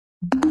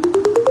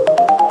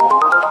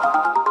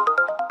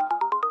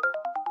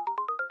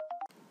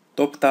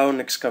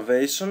Top-down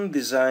excavation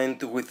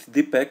designed with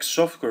DeepEX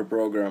software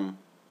program.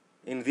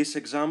 In this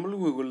example,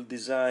 we will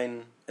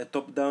design a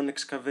top-down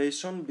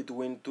excavation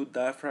between two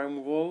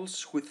diaphragm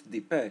walls with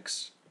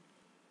DeepEX.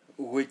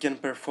 We can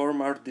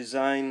perform our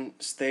design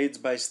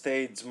stage by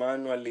stage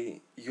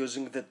manually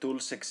using the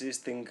tools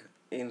existing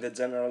in the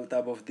General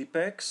tab of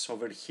DeepEX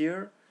over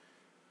here,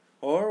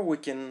 or we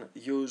can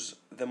use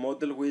the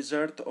model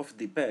wizard of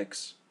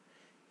DeepEX.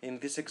 In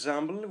this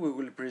example, we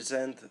will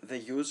present the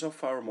use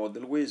of our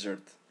model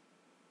wizard.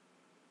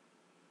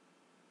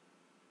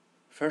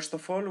 First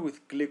of all, we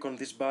click on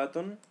this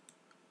button,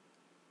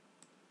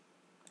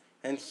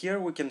 and here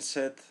we can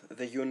set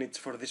the units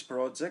for this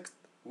project,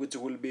 which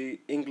will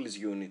be English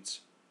units.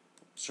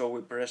 So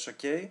we press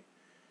OK,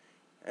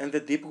 and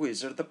the Deep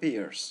Wizard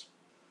appears.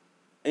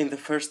 In the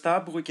first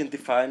tab, we can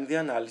define the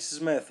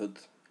analysis method.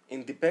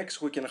 In DeepEX,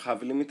 we can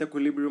have limit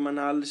equilibrium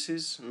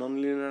analysis,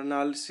 nonlinear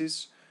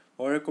analysis,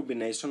 or a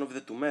combination of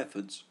the two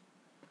methods.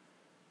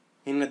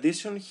 In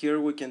addition, here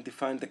we can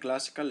define the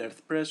classical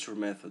earth pressure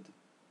method.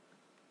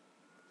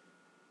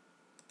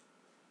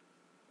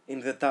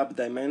 In the tab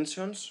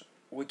Dimensions,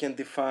 we can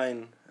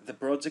define the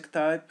project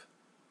type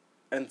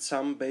and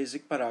some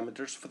basic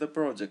parameters for the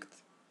project.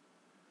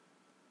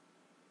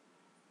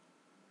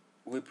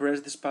 We press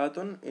this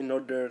button in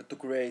order to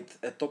create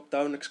a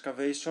top-down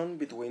excavation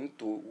between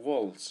two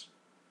walls.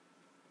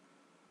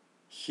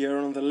 Here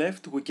on the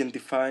left we can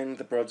define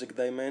the project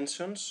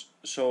dimensions,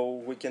 so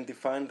we can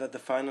define that the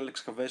final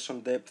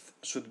excavation depth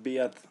should be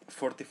at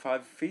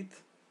 45 feet.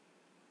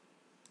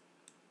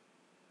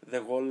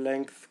 The wall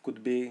length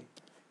could be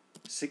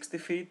 60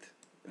 feet,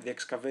 the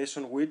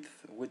excavation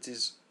width, which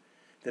is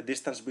the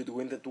distance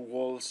between the two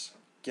walls,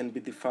 can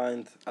be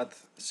defined at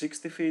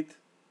 60 feet,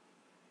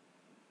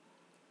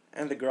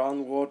 and the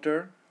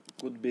groundwater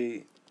could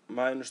be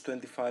minus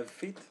 25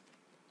 feet.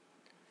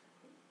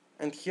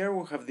 And here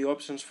we have the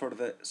options for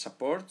the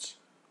supports.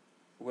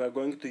 We are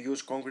going to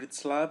use concrete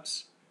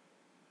slabs,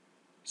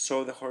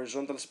 so the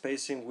horizontal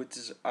spacing, which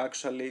is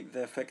actually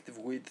the effective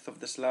width of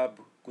the slab,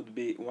 could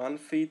be 1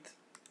 feet,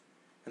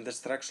 and the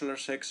structural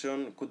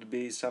section could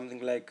be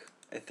something like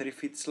a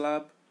 3-foot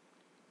slab.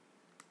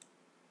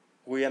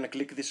 We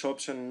unclick this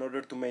option in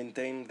order to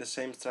maintain the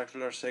same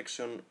structural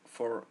section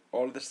for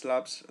all the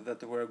slabs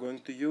that we are going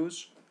to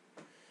use.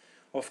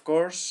 Of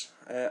course,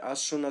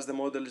 as soon as the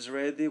model is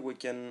ready, we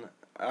can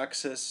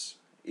access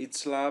each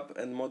slab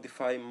and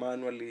modify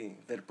manually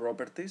their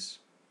properties.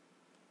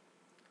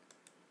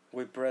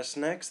 We press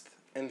Next,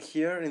 and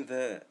here in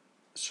the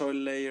Soil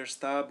Layers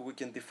tab we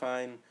can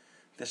define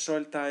the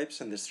soil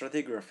types and the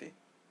stratigraphy.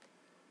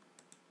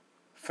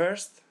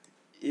 First,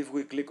 if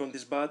we click on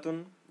this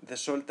button, the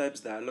soil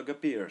types dialog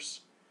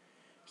appears.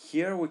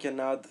 Here we can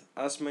add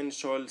as many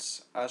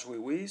soils as we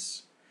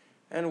wish,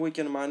 and we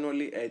can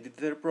manually edit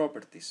their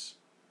properties.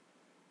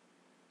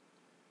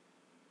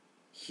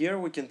 Here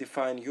we can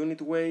define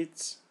unit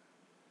weights,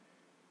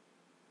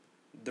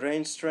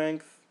 drain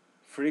strength,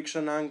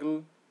 friction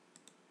angle,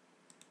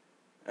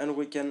 and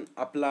we can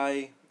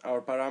apply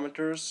our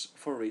parameters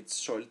for each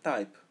soil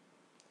type.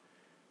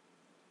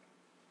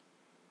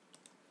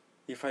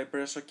 If I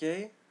press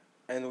OK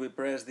and we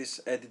press this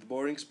Edit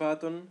Borings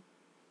button,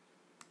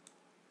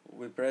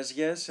 we press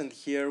Yes, and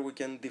here we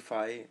can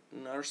define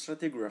our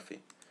stratigraphy.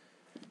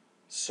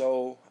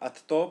 So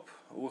at top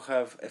we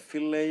have a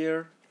fill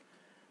layer.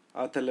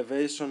 At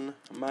elevation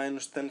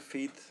minus 10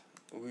 feet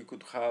we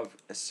could have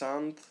a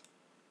sand.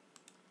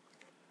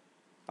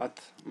 At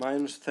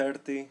minus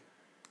 30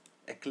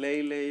 a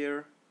clay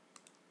layer,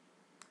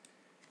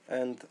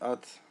 and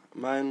at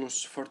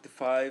minus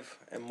 45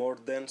 a more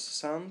dense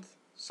sand,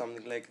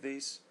 something like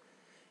this.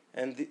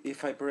 And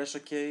if I press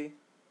OK,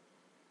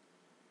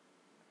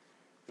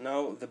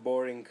 now the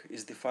boring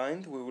is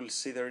defined. We will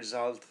see the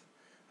result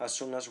as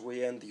soon as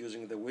we end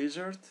using the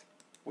wizard.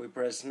 We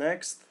press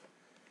Next,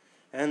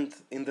 and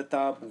in the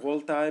tab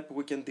Wall Type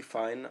we can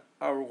define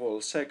our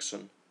wall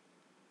section.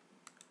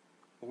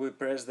 We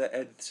press the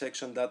Edit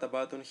Section Data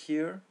button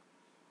here,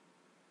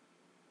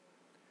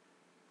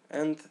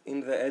 and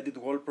in the Edit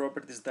Wall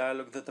Properties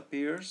dialog that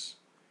appears,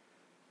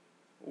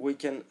 we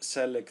can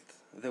select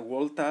the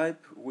wall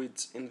type,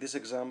 which in this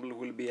example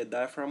will be a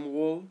diaphragm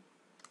wall.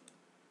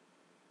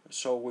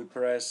 So we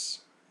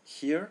press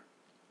here.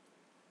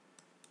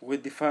 We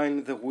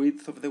define the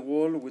width of the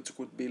wall, which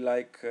could be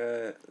like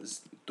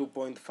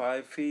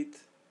 2.5 feet,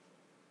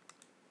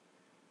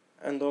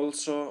 and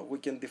also we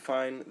can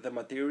define the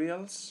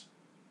materials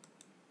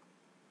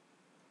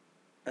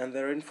and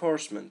the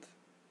reinforcement.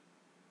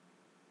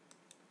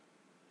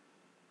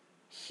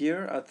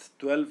 Here at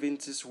 12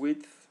 inches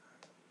width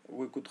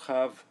we could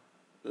have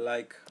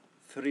like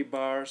 3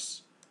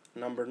 bars,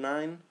 number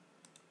 9,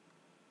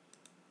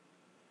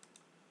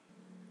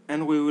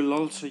 and we will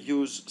also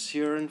use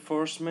shear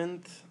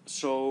reinforcement,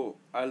 so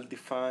I'll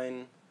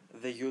define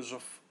the use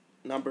of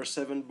number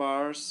 7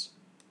 bars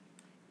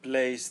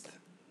placed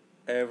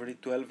every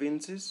 12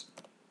 inches,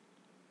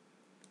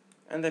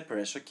 and I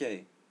press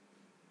OK.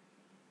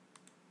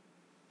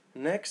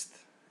 Next,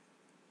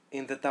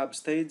 in the tab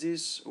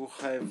stages, we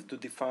have to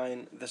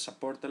define the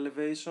support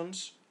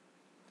elevations.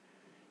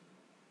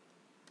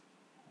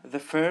 The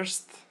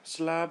first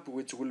slab,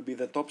 which will be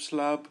the top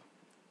slab,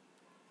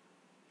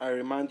 I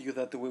remind you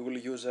that we will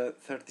use a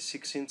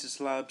 36 inch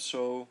slab,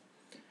 so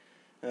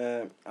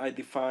I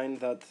define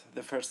that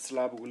the first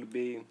slab will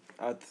be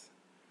at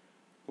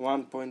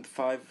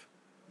 1.5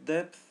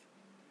 depth.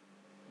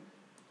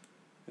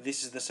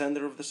 This is the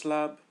center of the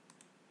slab.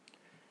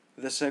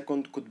 The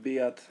second could be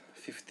at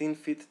 15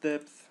 feet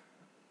depth,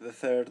 the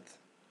third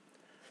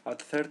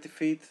at 30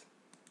 feet.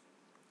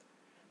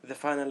 The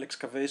final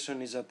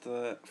excavation is at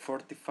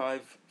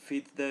 45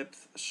 feet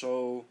depth,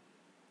 so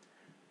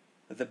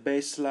the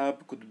base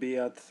slab could be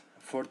at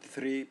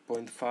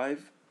 43.5.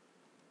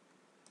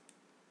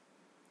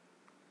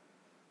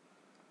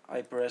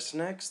 I press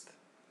next,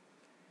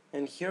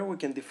 and here we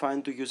can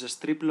define to use a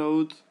strip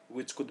load,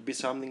 which could be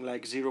something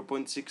like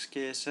 0.6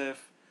 ksf,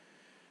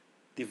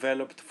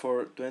 developed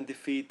for 20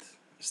 feet,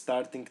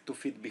 starting 2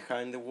 feet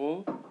behind the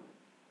wall.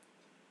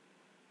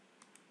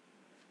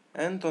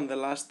 And on the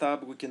last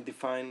tab we can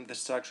define the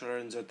structural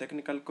and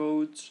geotechnical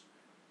codes.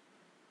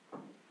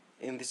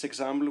 In this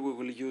example we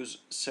will use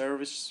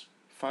service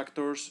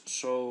factors,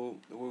 so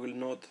we will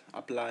not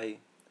apply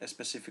a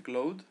specific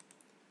load.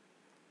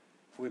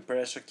 We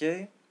press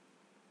OK,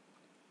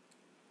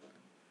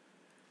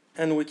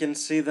 and we can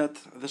see that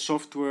the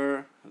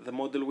software, the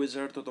model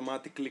wizard,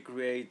 automatically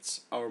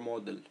creates our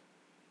model.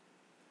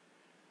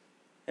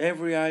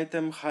 Every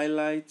item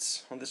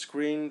highlights on the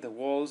screen the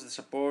walls, the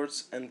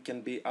supports, and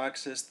can be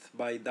accessed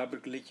by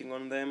double-clicking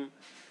on them,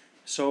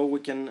 so we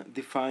can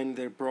define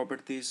their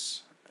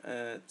properties,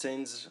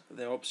 change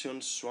the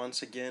options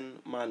once again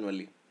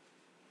manually.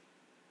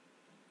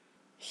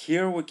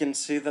 Here we can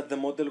see that the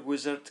model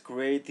wizard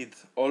created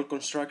all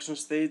construction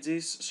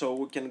stages, so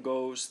we can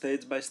go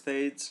stage by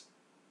stage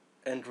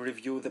and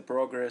review the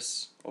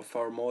progress of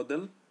our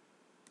model.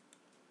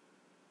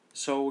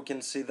 So we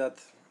can see that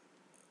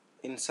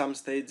in some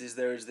stages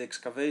there is the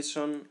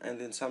excavation, and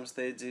in some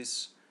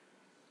stages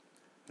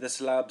the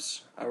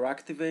slabs are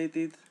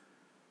activated.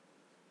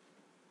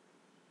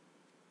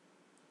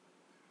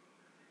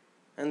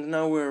 And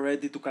now we are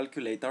ready to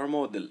calculate our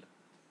model.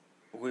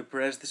 We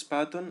press this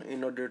button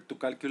in order to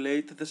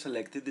calculate the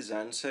selected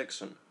design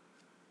section.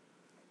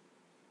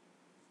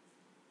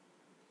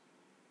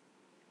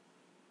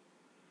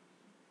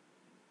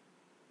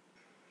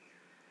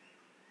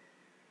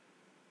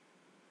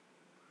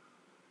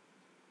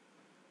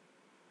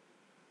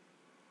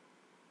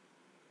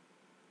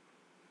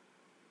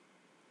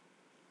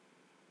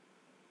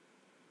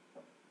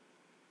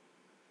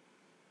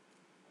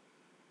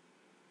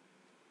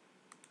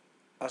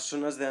 As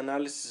soon as the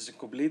analysis is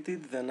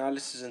completed, the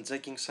analysis and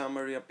checking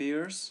summary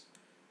appears,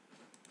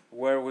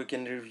 where we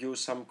can review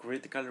some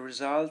critical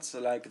results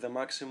like the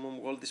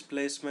maximum wall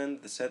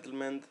displacement, the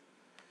settlement,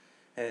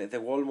 the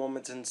wall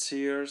moments and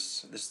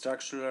shears, the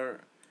structural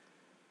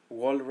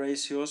wall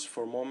ratios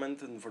for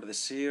moment and for the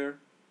shear,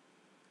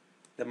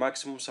 the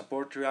maximum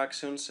support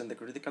reactions, and the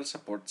critical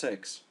support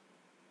checks.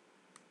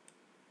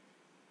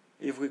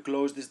 If we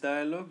close this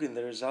dialog, in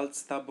the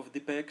Results tab of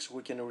DeepEX,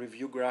 we can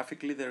review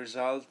graphically the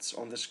results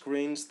on the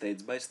screen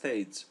stage by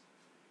stage.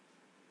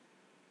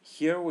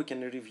 Here we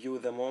can review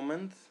the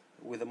moment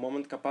with the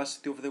moment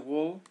capacity of the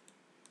wall,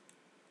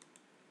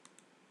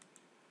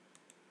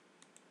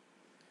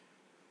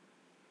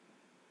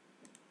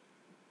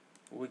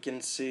 we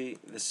can see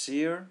the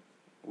shear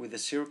with the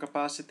shear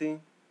capacity,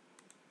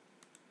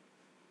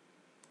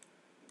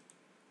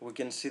 we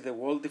can see the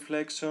wall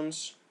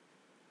deflections,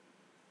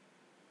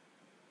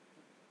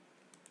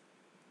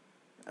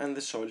 and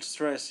the soil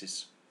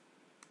stresses.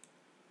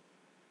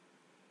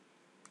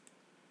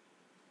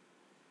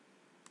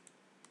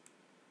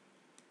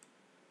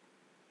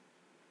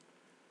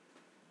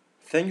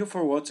 Thank you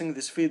for watching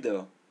this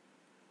video.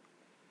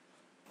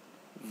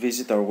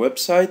 Visit our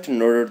website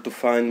in order to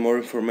find more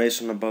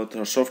information about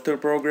our software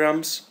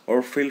programs,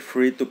 or feel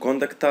free to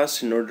contact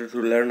us in order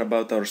to learn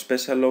about our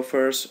special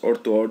offers or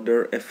to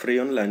order a free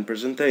online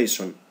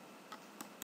presentation.